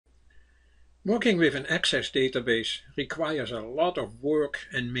Working with an Access database requires a lot of work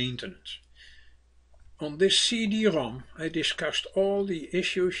and maintenance. On this CD-ROM, I discussed all the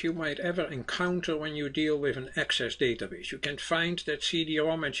issues you might ever encounter when you deal with an Access database. You can find that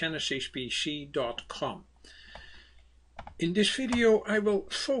CD-ROM at genesispc.com. In this video, I will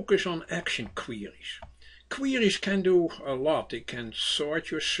focus on action queries. Queries can do a lot. They can sort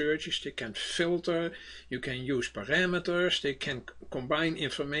your searches, they can filter, you can use parameters, they can combine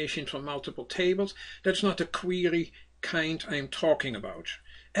information from multiple tables. That's not the query kind I'm talking about.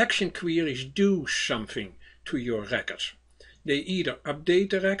 Action queries do something to your records. They either update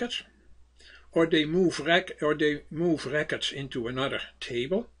the records, or they move records into another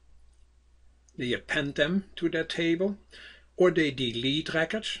table. They append them to that table, or they delete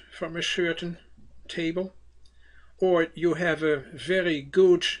records from a certain table. Or you have a very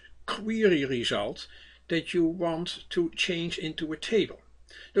good query result that you want to change into a table.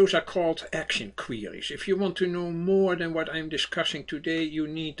 Those are called action queries. If you want to know more than what I'm discussing today, you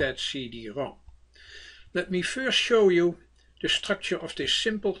need that CD-ROM. Let me first show you the structure of this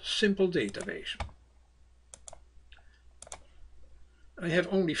simple database. I have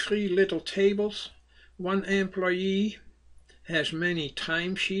only 3 little tables. One employee has many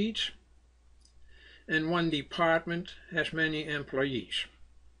timesheets, and one department has many employees.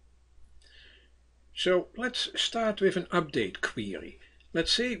 So let's start with an update query.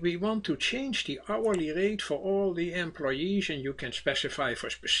 Let's say we want to change the hourly rate for all the employees, and you can specify for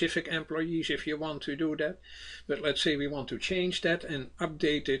specific employees if you want to do that. But let's say we want to change that and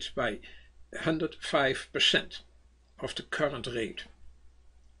update it by 105% of the current rate.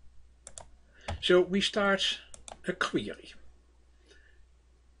 So we start a query.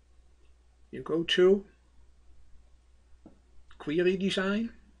 You go to Query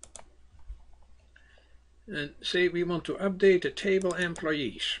Design and say we want to update the table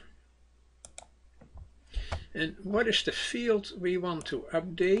employees. And what is the field we want to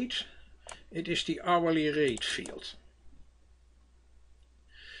update? It is the hourly rate field.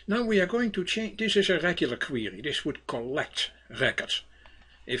 Now we are going to change. This is a regular query. This would collect records.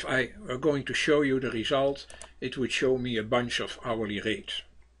 If I were going to show you the result, it would show me a bunch of hourly rates.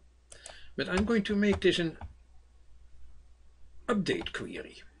 But I'm going to make this an update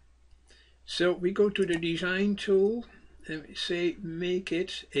query. So we go to the design tool and we say make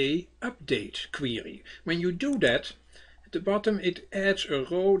it a update query. When you do that, at the bottom it adds a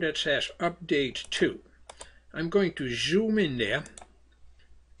row that says update to. I'm going to zoom in there.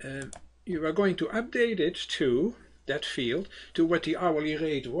 You are going to update it to that field to what the hourly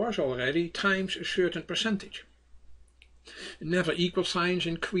rate was already times a certain percentage. Never equal signs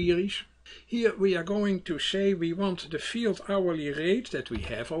in queries. Here we are going to say we want the field hourly rate that we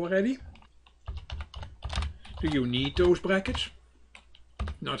have already. Do you need those brackets?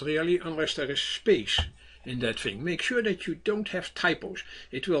 Not really, unless there is space in that thing. Make sure that you don't have typos.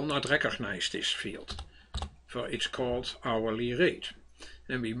 It will not recognize this field, for it's called hourly rate.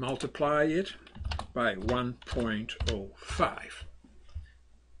 And we multiply it by 1.05.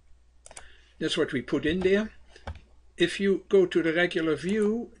 That's what we put in there. If you go to the regular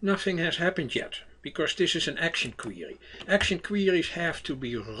view, nothing has happened yet, because this is an action query. Action queries have to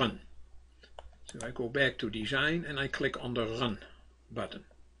be run. So I go back to Design and I click on the Run button.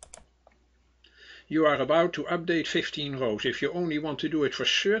 You are about to update 15 rows. If you only want to do it for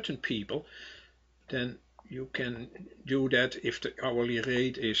certain people, then you can do that if the hourly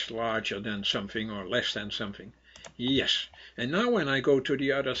rate is larger than something or less than something. Yes. And now when I go to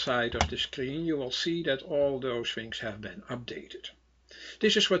the other side of the screen, you will see that all those things have been updated.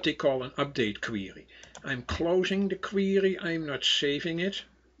 This is what they call an update query. I'm closing the query. I'm not saving it,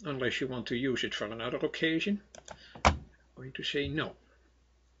 unless you want to use it for another occasion. I'm going to say no.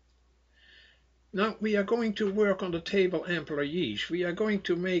 Now we are going to work on the table employees. We are going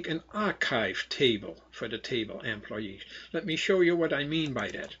to make an archive table for the table employees. Let me show you what I mean by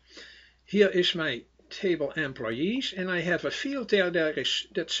that. Here is my table employees, and I have a field there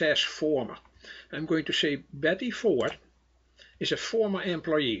that says former. I'm going to say Betty Ford is a former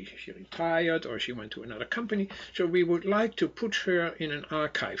employee. She retired or she went to another company, so we would like to put her in an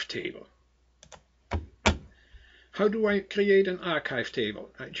archive table. How do I create an archive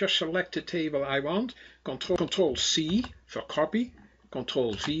table? I just select the table I want, Control C for copy,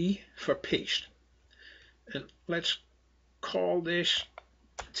 Control V for paste. And let's call this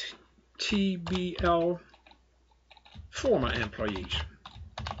TBL former employees.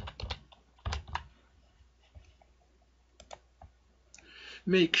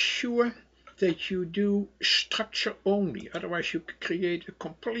 Make sure that you do structure only, otherwise you create a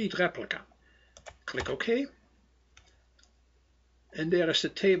complete replica. Click OK. and there is the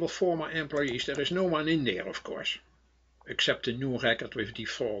table former employees. There is no one in there, of course, except the new record with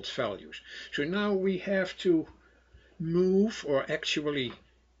default values. So now we have to move, or actually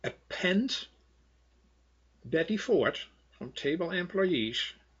append, Betty Ford from table employees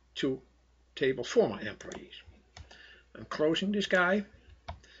to table former employees. I'm closing this guy,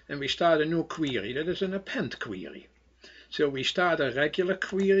 and we start a new query. That is an append query. So we start a regular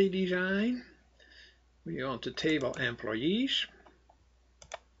query design. We want the table employees,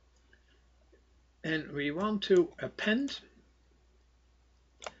 and we want to append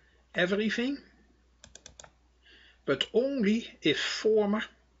everything, but only if former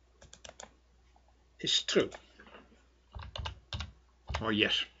is true, or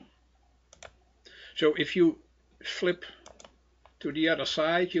yes. So if you flip to the other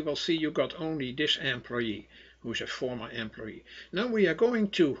side, you will see you got only this employee, who's a former employee. Now we are going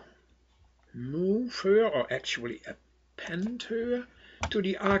to move her, or actually append her, to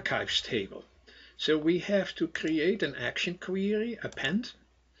the archives table. So we have to create an action query, append,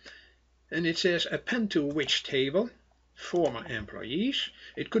 and it says append to which table? Former employees.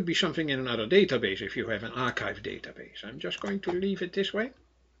 It could be something in another database if you have an archive database. I'm just going to leave it this way.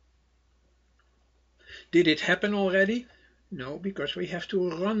 Did it happen already? No, because we have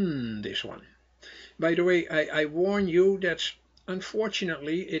to run this one. By the way, I warn you that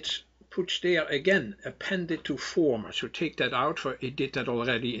unfortunately it puts there again appended to former. So take that out, for it did that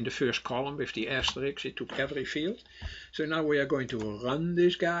already in the first column with the asterisk. It took every field. So now we are going to run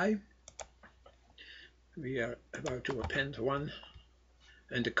this guy. We are about to append one,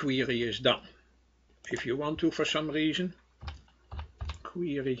 and the query is done. If you want to, for some reason,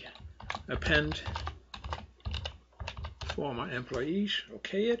 query append former employees,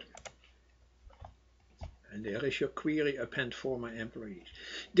 okay it, and there is your query append former employees.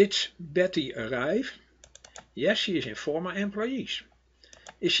 Did Betty arrive? Yes, she is in former employees.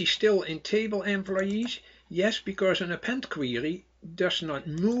 Is she still in table employees? Yes, because an append query does not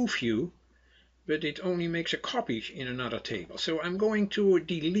move you, but it only makes a copy in another table. So I'm going to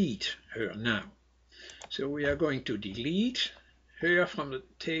delete her now. So we are going to delete her from the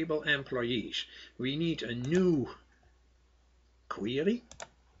table employees. We need a new query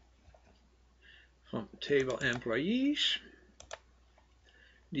from table employees,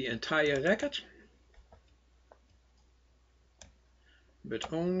 the entire record,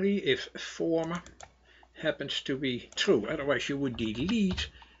 but only if former happens to be true. Otherwise you would delete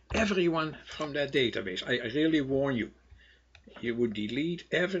everyone from that database. I really warn you. You would delete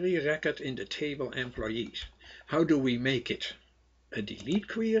every record in the table employees. How do we make it a delete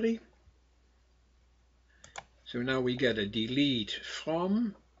query? So now we get a delete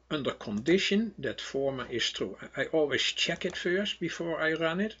from under condition that former is true. I always check it first before I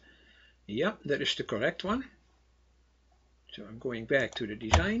run it. Yeah, that is the correct one. So I'm going back to the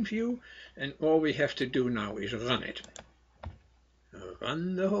design view, and all we have to do now is run it.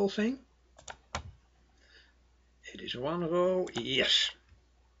 Run the whole thing. It is one row, yes.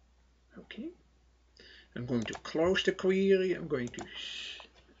 Okay. I'm going to close the query. I'm going to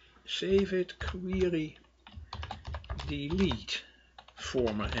save it. Query delete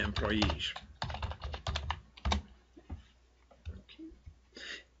former employees. Okay.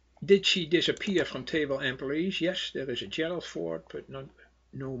 Did she disappear from table employees? Yes, there is a Gerald Ford, but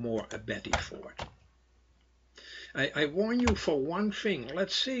no more a Betty Ford. I warn you for one thing.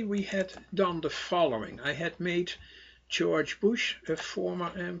 Let's say we had done the following. I had made George Bush a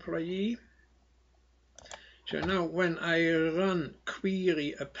former employee. So now when I run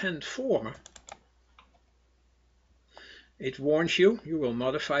query append former, it warns you, you will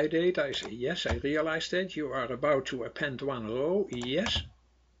modify data. I say, yes, I realize that. You are about to append one row. Yes.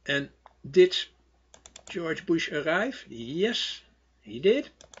 And did George Bush arrive? Yes, he did.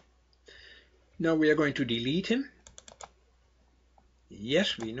 Now we are going to delete him.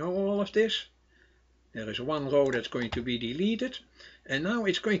 Yes, we know all of this. There is one row that's going to be deleted. And now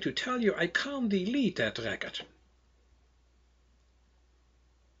it's going to tell you I can't delete that record.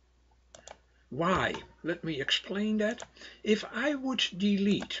 Why? Let me explain that. If I would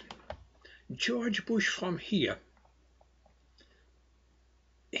delete George Bush from here,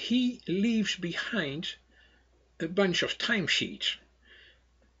 he leaves behind a bunch of timesheets.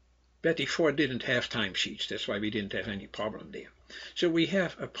 Betty Ford didn't have timesheets, that's why we didn't have any problem there. So we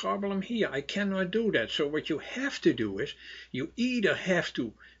have a problem here. I cannot do that. So what you have to do is you either have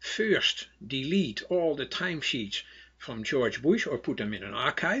to first delete all the timesheets from George Bush or put them in an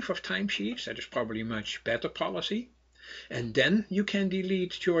archive of timesheets. That is probably much better policy. And then you can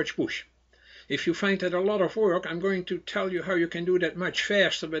delete George Bush. If you find that a lot of work, I'm going to tell you how you can do that much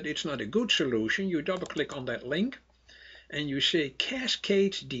faster, but it's not a good solution. You double click on that link and you say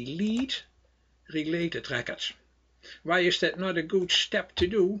cascade delete related records. Why is that not a good step to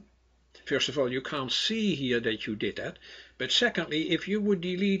do? First of all, you can't see here that you did that. But secondly, if you would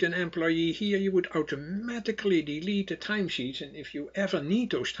delete an employee here, you would automatically delete the timesheets. And if you ever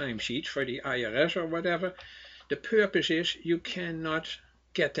need those timesheets for the IRS or whatever, the purpose is you cannot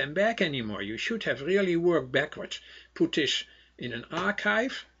get them back anymore. You should have really worked backwards. Put this in an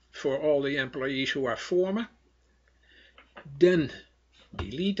archive for all the employees who are former. Then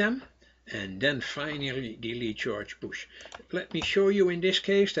delete them. And then finally delete George Bush. Let me show you in this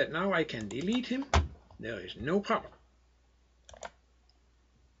case that now I can delete him. There is no problem.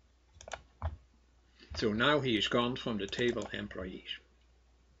 So now he is gone from the table employees.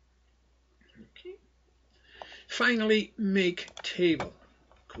 Okay. Finally, make table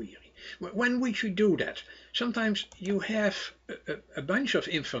query. When would you do that? Sometimes you have a bunch of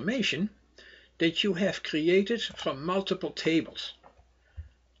information that you have created from multiple tables.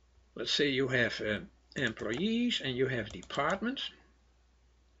 Let's say you have employees and you have departments,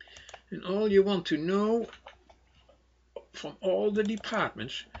 and all you want to know from all the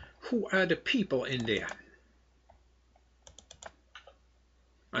departments, who are the people in there.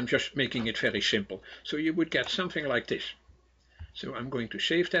 I'm just making it very simple, so you would get something like this. So I'm going to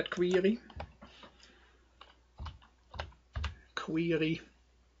save that query. Query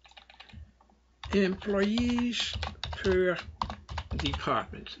employees per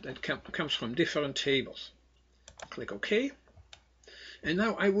department. That comes from different tables. Click OK. And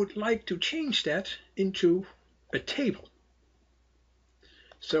now I would like to change that into a table.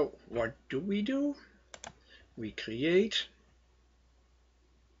 So what do? We create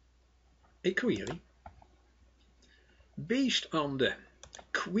a query based on the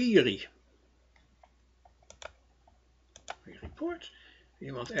query report.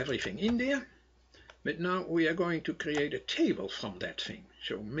 We want everything in there. But now we are going to create a table from that thing.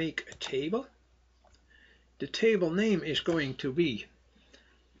 So make a table. The table name is going to be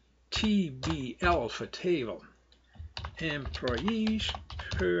TBL for table employees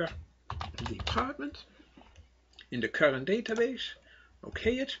per department in the current database.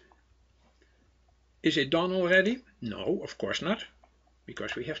 Okay it. Is it done already? No, of course not,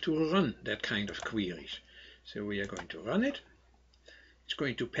 because we have to run that kind of queries. So we are going to run it. It's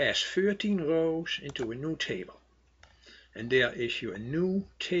going to pass 13 rows into a new table, and there issue a new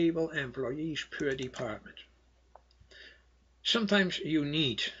table employees per department. Sometimes you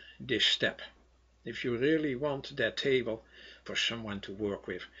need this step if you really want that table for someone to work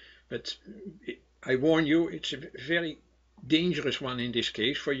with, but I warn you, it's a very dangerous one in this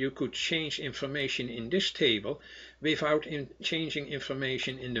case, for you could change information in this table without changing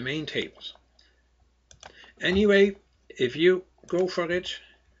information in the main tables. Anyway, if you go for it,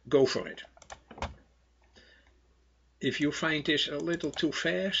 go for it. If you find this a little too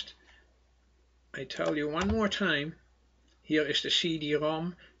fast, I tell you one more time, here is the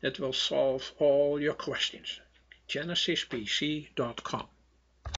CD-ROM that will solve all your questions. genesispc.com